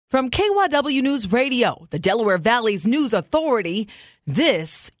From KYW News Radio, the Delaware Valley's news authority,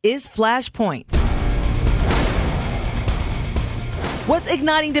 this is Flashpoint. What's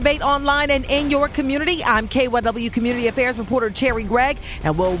igniting debate online and in your community? I'm KYW Community Affairs reporter Cherry Gregg,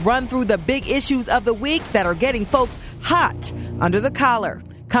 and we'll run through the big issues of the week that are getting folks hot under the collar.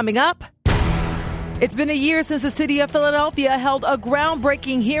 Coming up, it's been a year since the city of Philadelphia held a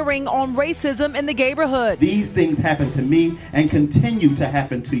groundbreaking hearing on racism in the Gayborhood. These things happen to me and continue to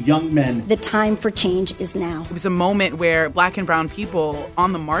happen to young men. The time for change is now. It was a moment where Black and brown people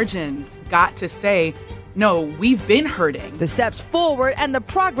on the margins got to say, no, we've been hurting. The steps forward and the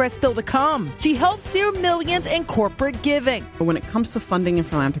progress still to come. She helps steer millions in corporate giving. When it comes to funding and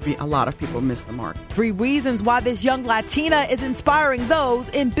philanthropy, a lot of people miss the mark. 3 reasons why this young Latina is inspiring those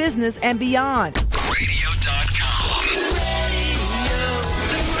in business and beyond. Radio.com.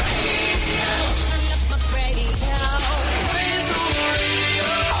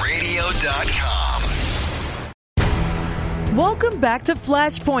 Radio.com. Welcome back to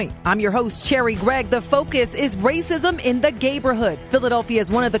Flashpoint. I'm your host, Cherry Gregg. The focus is racism in the Gayborhood. Philadelphia is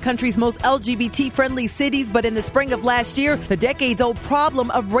one of the country's most LGBT-friendly cities, but in the spring of last year, the decades-old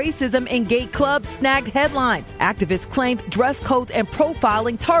problem of racism in gay clubs snagged headlines. Activists claimed dress codes and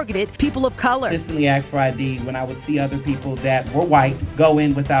profiling targeted people of color. Consistently asked for ID when I would see other people that were white go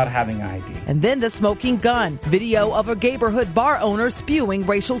in without having ID. And then the smoking gun. Video of a Gayborhood bar owner spewing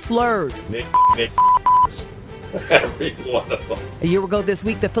racial slurs. Every one of them. A year ago this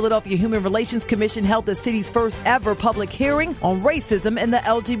week, the Philadelphia Human Relations Commission held the city's first ever public hearing on racism in the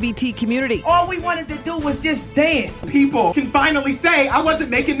LGBT community. All we wanted to do was just dance. People can finally say, I wasn't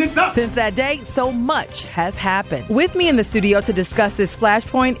making this up. Since that day, so much has happened. With me in the studio to discuss this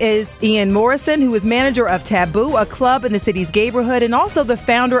Flashpoint is Ian Morrison, who is manager of Taboo, a club in the city's Gayborhood, and also the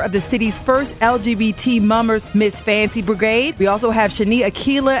founder of the city's first LGBT Mummers Miss Fancy Brigade. We also have Shani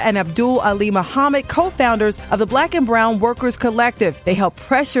Akila and Abdul Ali Muhammad, co-founders of the Black and Brown Workers Collective. They help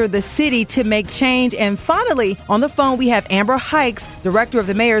pressure the city to make change. And finally, on the phone, we have Amber Hikes, director of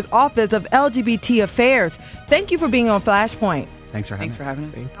the mayor's office of LGBT Affairs. Thank you for being on Flashpoint. Thanks for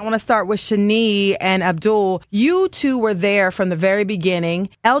having us. I want to start with Shani and Abdul. You two were there from the very beginning.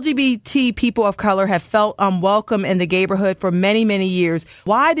 LGBT people of color have felt unwelcome in the Gayborhood for many, many years.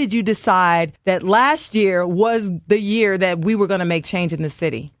 Why did you decide that last year was the year that we were going to make change in the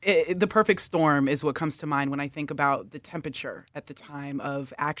city? The perfect storm is what comes to mind when I think about the temperature at the time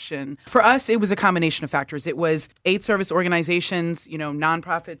of action. For us, it was a combination of factors. It was aid service organizations,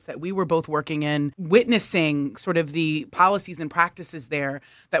 nonprofits that we were both working in, witnessing sort of the policies and practices there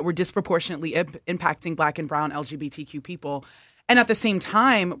that were disproportionately impacting Black and brown LGBTQ people. And at the same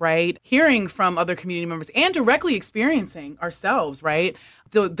time, right, hearing from other community members and directly experiencing ourselves, right,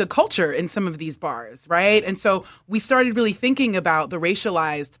 the culture in some of these bars, right? And so we started really thinking about the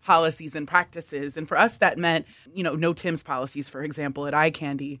racialized policies and practices. And for us, that meant, no Tim's policies, for example, at Eye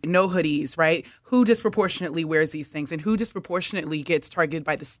Candy, no hoodies, right? Who disproportionately wears these things and who disproportionately gets targeted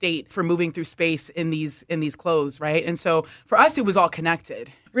by the state for moving through space in these clothes, right? And so for us, it was all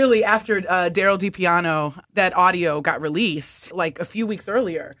connected. Really, after Daryl DiPiano, that audio got released like a few weeks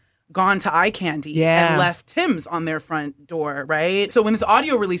earlier, gone to Eye Candy and left Tim's on their front door, right? So when this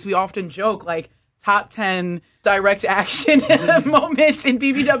audio released, we often joke like top 10 direct action moments in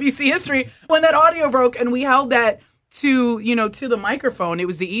BBWC history. When that audio broke and we held that to the microphone, it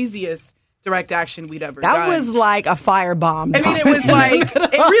was the easiest direct action we'd ever done. That was like a firebomb. I mean, it was like,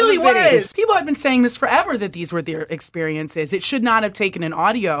 it really was. People have been saying this forever, that these were their experiences. It should not have taken an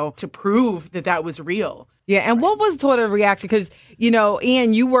audio to prove that was real. Yeah, and what was sort of the reaction? Because,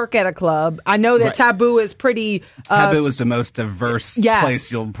 Ian, you work at a club. I know that Taboo is pretty... Taboo is the most diverse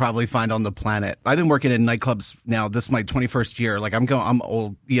place you'll probably find on the planet. I've been working in nightclubs now. This is my 21st year. Like, I'm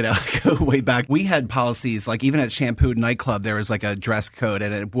old, I go way back. We had policies, like even at Shampoo nightclub, there was like a dress code.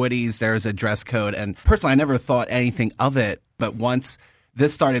 And at Woody's, there was a dress code. And personally, I never thought anything of it. But once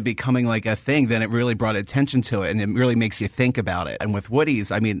this started becoming like a thing, then it really brought attention to it. And it really makes you think about it. And with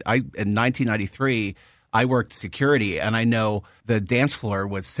Woody's, in 1993... I worked security, and I know the dance floor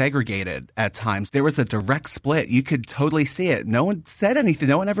was segregated at times. There was a direct split. You could totally see it. No one said anything.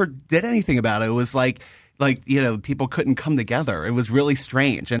 No one ever did anything about it. It was like people couldn't come together. It was really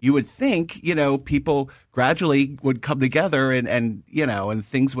strange. And you would think, people gradually would come together and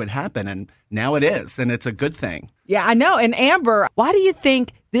things would happen. And now it is, and it's a good thing. Yeah, I know. And Amber, why do you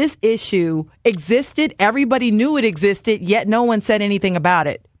think this issue existed? Everybody knew it existed, yet no one said anything about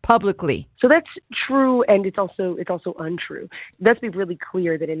it publicly. So that's true, and it's also untrue. Let's be really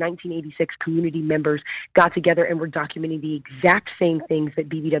clear that in 1986, community members got together and were documenting the exact same things that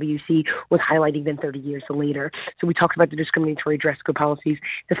BBWC was highlighting then 30 years later. So we talked about the discriminatory dress code policies,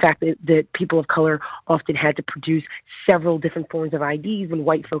 the fact that people of color often had to produce several different forms of IDs when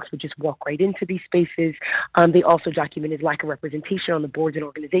white folks would just walk right into these spaces. They also documented lack of representation on the boards and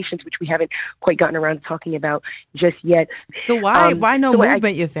organizations, which we haven't quite gotten around to talking about just yet. So why no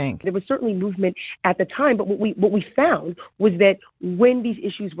movement, you think? There was certainly movement at the time, but what we found was that when these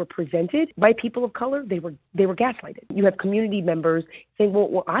issues were presented by people of color, they were gaslighted. You have community members saying,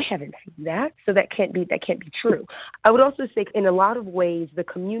 well, I haven't seen that, so that can't be true. I would also say in a lot of ways, the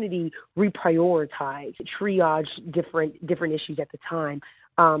community reprioritized, triaged different issues at the time.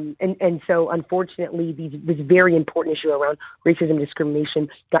 And so, unfortunately, this very important issue around racism and discrimination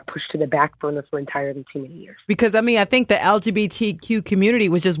got pushed to the back burner for entirely too many years. Because, I think the LGBTQ community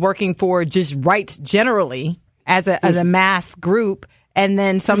was just working for just rights generally as a mass group. And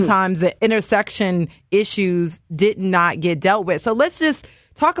then sometimes the intersection issues did not get dealt with. So let's just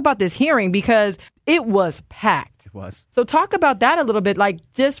talk about this hearing because it was packed. It was. So talk about that a little bit, like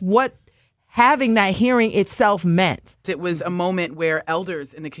just what having that hearing itself meant. It was a moment where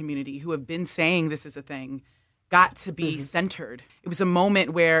elders in the community who have been saying this is a thing got to be centered. It was a moment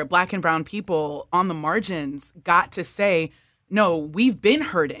where Black and brown people on the margins got to say, no, we've been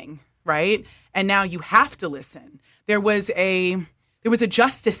hurting, right? And now you have to listen. There was a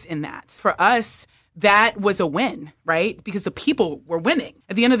justice in that. For us, that was a win, right? Because the people were winning.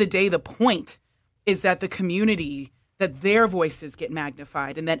 At the end of the day, the point is that the community, that their voices get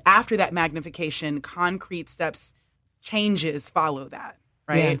magnified, and that after that magnification, concrete steps, changes follow that,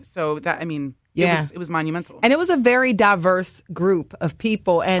 right? Yeah. So that, it was monumental. And it was a very diverse group of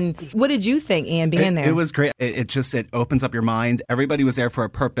people. And what did you think, Ian, being there? It was great. It opens up your mind. Everybody was there for a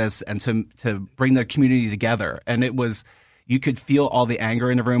purpose and to bring the community together. And it was, you could feel all the anger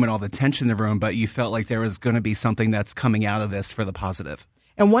in the room and all the tension in the room, but you felt like there was going to be something that's coming out of this for the positive.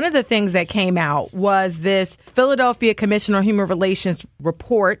 And one of the things that came out was this Philadelphia Commissioner of Human Relations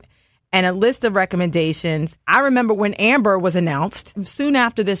report and a list of recommendations. I remember when Amber was announced, soon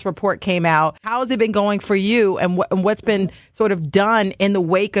after this report came out. How has it been going for you, and what's been sort of done in the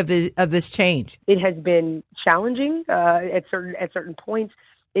wake of this change? It has been challenging at certain points.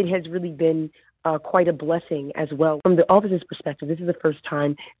 It has really been quite a blessing as well. From the office's perspective, this is the first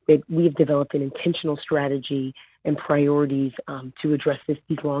time that we have developed an intentional strategy and priorities to address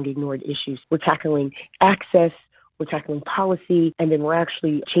these long ignored issues. We're tackling access, we're tackling policy, and then we're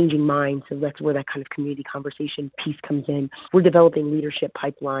actually changing minds. So that's where that kind of community conversation piece comes in. We're developing leadership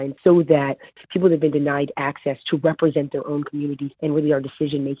pipelines so that people that have been denied access to represent their own communities and really our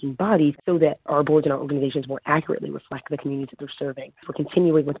decision-making bodies, so that our boards and our organizations more accurately reflect the communities that they're serving. We're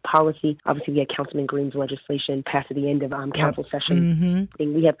continuing with policy. Obviously, we had Councilman Green's legislation passed at the end of council session.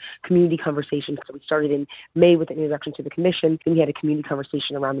 And we have community conversations. So we started in May with an introduction to the commission. Then we had a community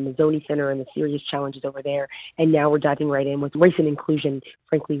conversation around the Mazzoni Center and the serious challenges over there. And now we're diving right in with race and inclusion,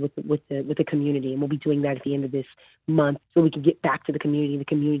 frankly, with the community. And we'll be doing that at the end of this month so we can get back to the community. The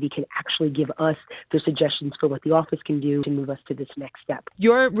community can actually give us their suggestions for what the office can do to move us to this next step.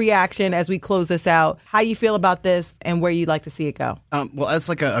 Your reaction as we close this out, how you feel about this and where you'd like to see it go? Well, as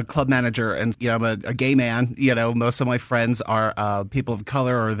like a club manager, and I'm a gay man, most of my friends are people of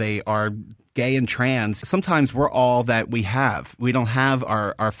color, or they are gay and trans. Sometimes we're all that we have. We don't have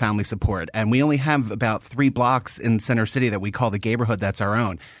our family support. And we only have about 3 blocks in Center City that we call the Gayborhood that's our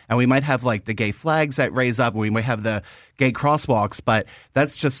own. And we might have like the gay flags that raise up, and we might have the gay crosswalks, but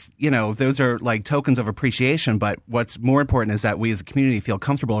that's just, those are like tokens of appreciation. But what's more important is that we as a community feel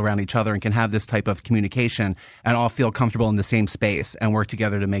comfortable around each other and can have this type of communication and all feel comfortable in the same space and work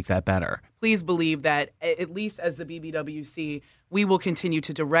together to make that better. Please believe that, at least as the BBWC, we will continue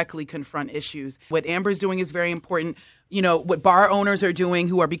to directly confront issues. What Amber's doing is very important. What bar owners are doing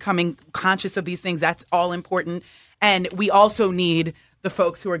who are becoming conscious of these things, that's all important. And we also need the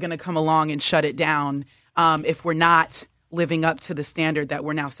folks who are going to come along and shut it down if we're not living up to the standard that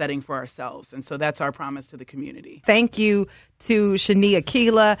we're now setting for ourselves. And so that's our promise to the community. Thank you to Shani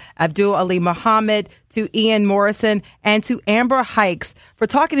Akila, Abdul Ali Muhammad, to Ian Morrison, and to Amber Hikes for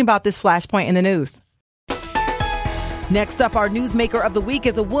talking about this flashpoint in the news. Next up, our newsmaker of the week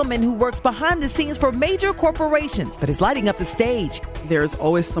is a woman who works behind the scenes for major corporations, but is lighting up the stage. There's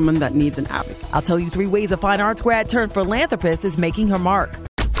always someone that needs an advocate. I'll tell you 3 ways a fine arts grad turned philanthropist is making her mark.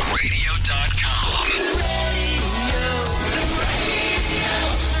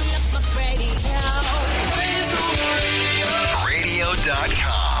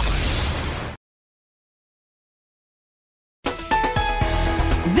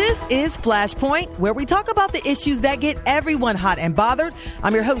 This is Flashpoint, where we talk about the issues that get everyone hot and bothered.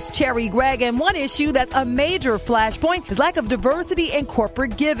 I'm your host, Cherry Gregg, and one issue that's a major flashpoint is lack of diversity in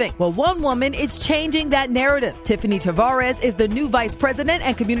corporate giving. Well, one woman is changing that narrative. Tiffany Tavares is the new vice president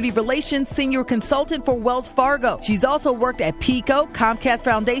and community relations senior consultant for Wells Fargo. She's also worked at PICO, Comcast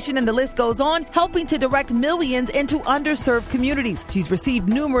Foundation, and the list goes on, helping to direct millions into underserved communities. She's received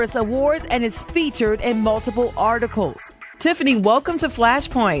numerous awards and is featured in multiple articles. Tiffany, welcome to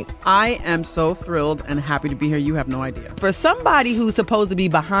Flashpoint. I am so thrilled and happy to be here. You have no idea. For somebody who's supposed to be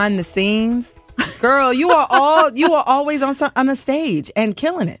behind the scenes, girl, you are always on the stage and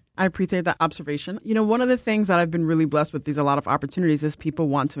killing it. I appreciate that observation. You know, one of the things that I've been really blessed with, a lot of opportunities, is people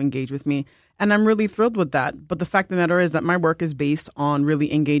want to engage with me. And I'm really thrilled with that. But the fact of the matter is that my work is based on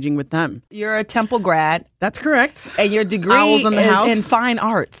really engaging with them. You're a Temple grad. That's correct. And your degree is in fine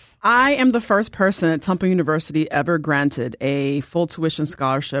arts. I am the first person at Temple University ever granted a full tuition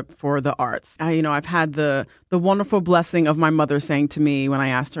scholarship for the arts. I've had the wonderful blessing of my mother saying to me when I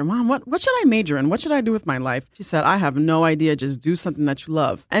asked her, Mom, what should I major in? What should I do with my life? She said, I have no idea. Just do something that you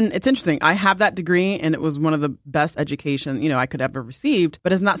love. And it's interesting. I have that degree, and it was one of the best education, I could ever received.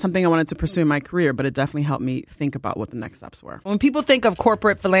 But it's not something I wanted to pursue in my career, but it definitely helped me think about what the next steps were. When people think of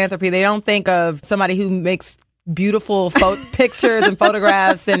corporate philanthropy, they don't think of somebody who makes beautiful pictures and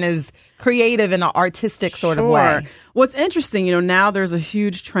photographs and is creative in an artistic sort of way. What's interesting, now there's a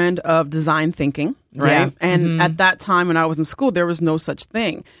huge trend of design thinking, right? Yeah. And at that time when I was in school, there was no such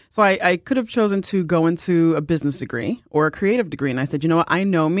thing. So I could have chosen to go into a business degree or a creative degree. And I said, you know what? I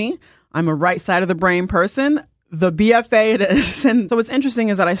know me. I'm a right side of the brain person. The BFA it is. And so what's interesting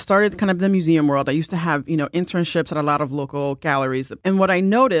is that I started kind of the museum world. I used to have, internships at a lot of local galleries. And what I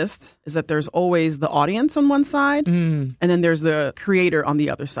noticed is that there's always the audience on one side and then there's the creator on the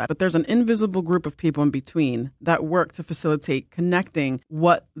other side. But there's an invisible group of people in between that work to facilitate connecting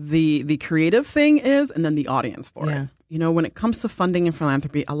what the creative thing is and then the audience for it. When it comes to funding and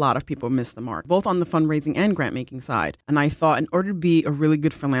philanthropy, a lot of people miss the mark, both on the fundraising and grant-making side. And I thought in order to be a really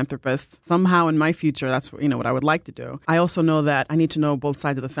good philanthropist, somehow in my future, that's what I would like to do. I also know that I need to know both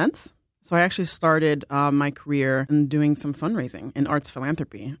sides of the fence. So I actually started my career in doing some fundraising in arts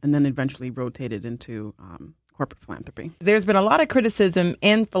philanthropy and then eventually rotated into corporate philanthropy. There's been a lot of criticism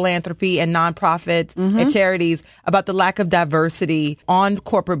in philanthropy and nonprofits and charities about the lack of diversity on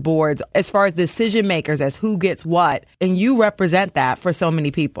corporate boards as far as decision makers as who gets what. And you represent that for so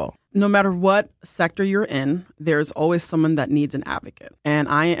many people. No matter what sector you're in, there's always someone that needs an advocate. And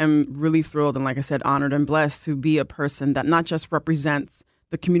I am really thrilled and, like I said, honored and blessed to be a person that not just represents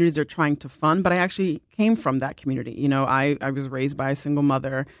the communities they're trying to fund, but I actually came from that community. I was raised by a single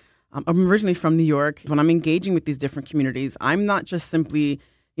mother. I'm originally from New York. When I'm engaging with these different communities, I'm not just simply,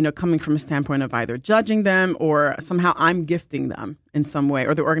 coming from a standpoint of either judging them or somehow I'm gifting them in some way,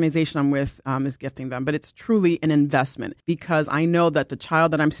 or the organization I'm with is gifting them. But it's truly an investment because I know that the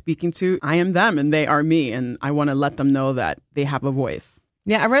child that I'm speaking to, I am them and they are me. And I want to let them know that they have a voice.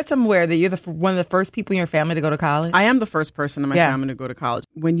 Yeah, I read somewhere that you're one of the first people in your family to go to college. I am the first person in my family to go to college.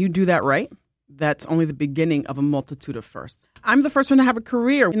 When you do that right, that's only the beginning of a multitude of firsts. I'm the first one to have a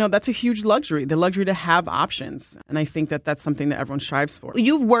career. That's a huge luxury, the luxury to have options. And I think that that's something that everyone strives for.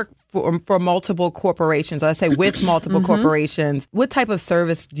 You've worked for multiple corporations, I say with multiple corporations. What type of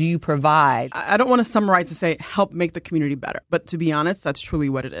service do you provide? I don't want to summarize to say help make the community better. But to be honest, that's truly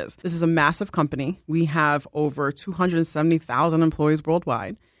what it is. This is a massive company. We have over 270,000 employees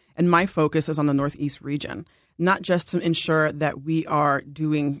worldwide. And my focus is on the Northeast region. Not just to ensure that we are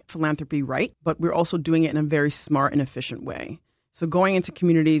doing philanthropy right, but we're also doing it in a very smart and efficient way. So going into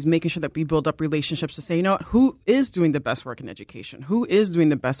communities, making sure that we build up relationships to say, who is doing the best work in education? Who is doing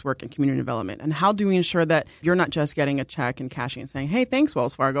the best work in community development? And how do we ensure that you're not just getting a check and cashing and saying, hey, thanks,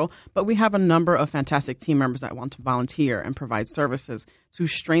 Wells Fargo, but we have a number of fantastic team members that want to volunteer and provide services to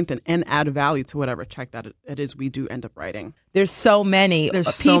strengthen and add value to whatever check that it is we do end up writing. There's so many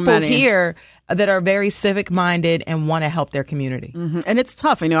people here that are very civic-minded and want to help their community. And it's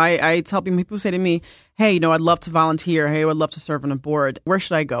tough. I tell people say to me, hey, I'd love to volunteer. Hey, I'd love to serve on a board. Where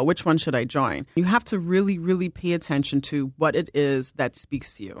should I go? Which one should I join? You have to really, really pay attention to what it is that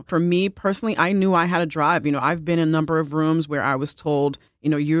speaks to you. For me personally, I knew I had a drive. I've been in a number of rooms where I was told,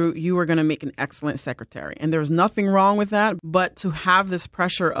 you are going to make an excellent secretary. And there's nothing wrong with that. But to have this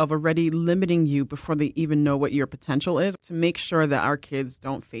pressure of already limiting you before they even know what your potential is, to make sure that our kids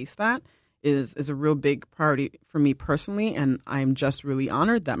don't face that is a real big priority for me personally, and I'm just really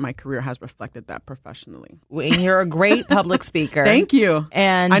honored that my career has reflected that professionally. And you're a great public speaker. Thank you.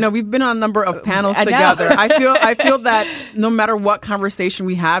 And I know we've been on a number of panels together. I feel that no matter what conversation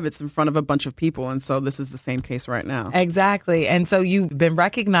we have, it's in front of a bunch of people, and so this is the same case right now. Exactly. And so you've been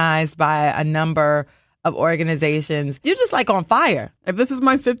recognized by a number of organizations. You're just like on fire. If this is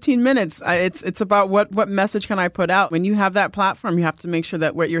my 15 minutes, it's about what message can I put out? When you have that platform, you have to make sure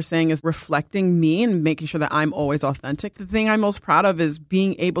that what you're saying is reflecting me and making sure that I'm always authentic. The thing I'm most proud of is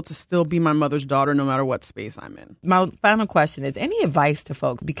being able to still be my mother's daughter no matter what space I'm in. My final question is, any advice to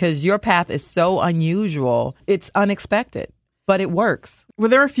folks? Because your path is so unusual, it's unexpected, but it works. Well,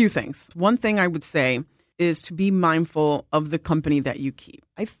 there are a few things. One thing I would say is to be mindful of the company that you keep.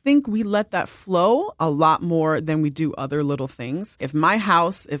 I think we let that flow a lot more than we do other little things. If my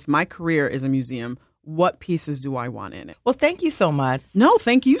career is a museum, what pieces do I want in it? Well, thank you so much. No,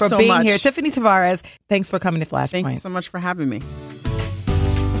 thank you for so being much. here. Tiffany Tavares, thanks for coming to Flashpoint. Thank you so much for having me.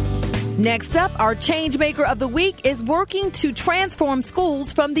 Next up, our Changemaker of the Week is working to transform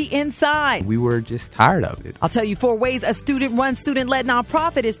schools from the inside. We were just tired of it. I'll tell you 4 ways a student-run, student-led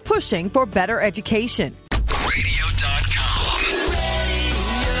nonprofit is pushing for better education. Radio.com.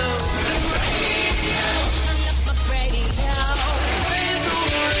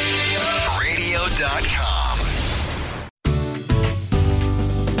 Radio.com.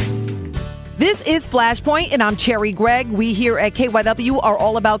 This is Flashpoint, and I'm Cherry Gregg. We here at KYW are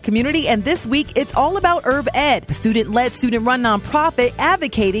all about community, and this week it's all about Herb Ed, a student-led, student-run nonprofit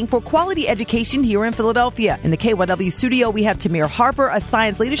advocating for quality education here in Philadelphia. In the KYW studio, we have Tamir Harper, a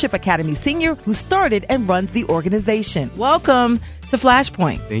Science Leadership Academy senior who started and runs the organization. Welcome to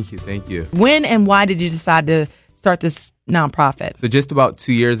Flashpoint. Thank you. When and why did you decide to start this nonprofit? So just about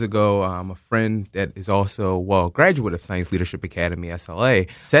 2 years ago, a friend that is also, a graduate of Science Leadership Academy, SLA,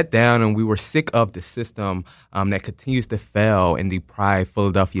 sat down and we were sick of the system that continues to fail and deprive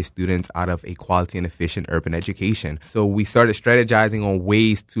Philadelphia students out of a quality and efficient urban education. So we started strategizing on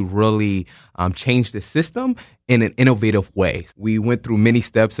ways to really change the system in an innovative way. We went through many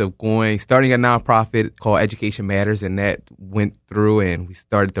steps of starting a nonprofit called Education Matters, and that went through and we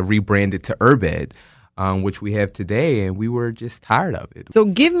started to rebrand it to Herb Ed, which we have today, and we were just tired of it. So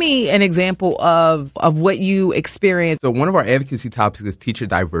give me an example of what you experienced. So one of our advocacy topics is teacher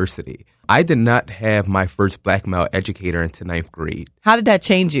diversity. I did not have my first black male educator until 9th grade. How did that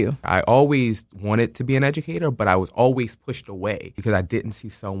change you? I always wanted to be an educator, but I was always pushed away because I didn't see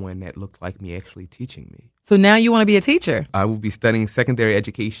someone that looked like me actually teaching me. So now you want to be a teacher? I will be studying secondary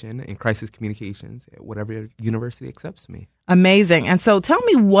education and crisis communications at whatever university accepts me. Amazing. And so tell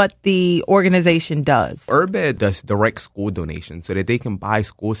me what the organization does. Herb Ed does direct school donations so that they can buy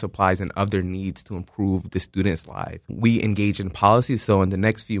school supplies and other needs to improve the student's life. We engage in policy, so in the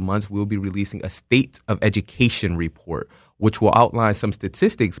next few months, we'll be releasing a State of Education report, which will outline some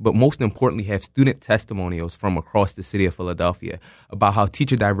statistics, but most importantly have student testimonials from across the city of Philadelphia about how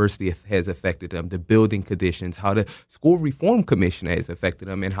teacher diversity has affected them, the building conditions, how the school reform commission has affected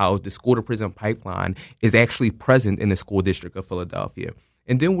them, and how the school to prison pipeline is actually present in the school district of Philadelphia.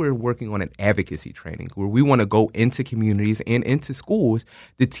 And then we're working on an advocacy training where we want to go into communities and into schools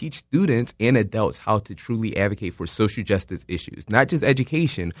to teach students and adults how to truly advocate for social justice issues, not just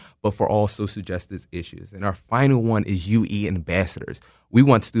education, but for all social justice issues. And our final one is UE ambassadors. We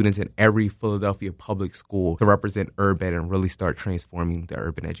want students in every Philadelphia public school to represent Herb Ed and really start transforming the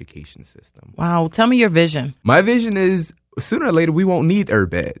urban education system. Wow. Tell me your vision. My vision is sooner or later we won't need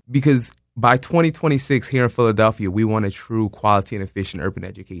Herb Ed because by 2026 here in Philadelphia, we want a true quality and efficient urban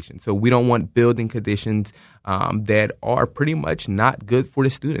education. So we don't want building conditions that are pretty much not good for the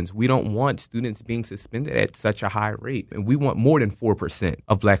students. We don't want students being suspended at such a high rate. And we want more than 4%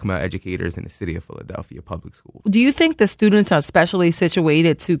 of black male educators in the city of Philadelphia public schools. Do you think the students are specially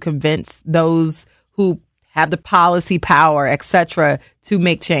situated to convince those who have the policy power, et cetera, to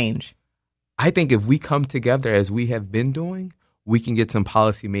make change? I think if we come together as we have been doing, we can get some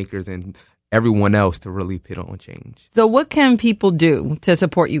policymakers and everyone else to really put on change. So what can people do to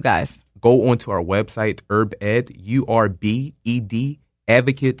support you guys? Go onto our website, UrbEd, URBED,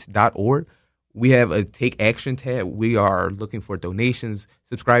 advocate.org. We have a Take Action tab. We are looking for donations.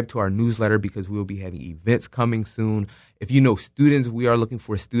 Subscribe to our newsletter because we'll be having events coming soon. If you know students, we are looking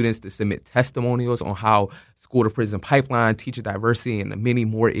for students to submit testimonials on how school to prison pipeline, teacher diversity, and many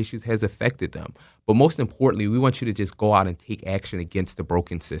more issues has affected them. But most importantly, we want you to just go out and take action against the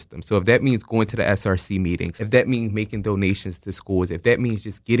broken system. So if that means going to the SRC meetings, if that means making donations to schools, if that means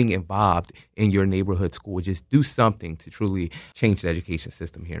just getting involved in your neighborhood school, just do something to truly change the education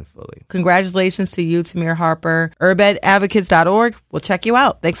system here in Philly. Congratulations to you, Tamir Harper. UrbEdAdvocates.org. We'll check you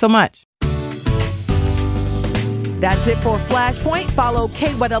out. Thanks so much. That's it for Flashpoint. Follow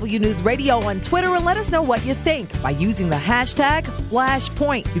KYW News Radio on Twitter and let us know what you think by using the hashtag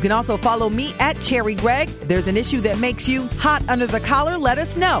Flashpoint. You can also follow me at Cherry Greg. If there's an issue that makes you hot under the collar, let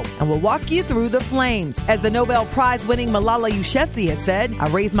us know, and we'll walk you through the flames. As the Nobel Prize-winning Malala Yousafzai has said, I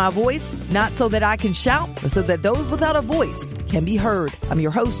raise my voice, not so that I can shout, but so that those without a voice can be heard. I'm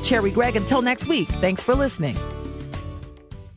your host, Cherry Greg. Until next week, thanks for listening.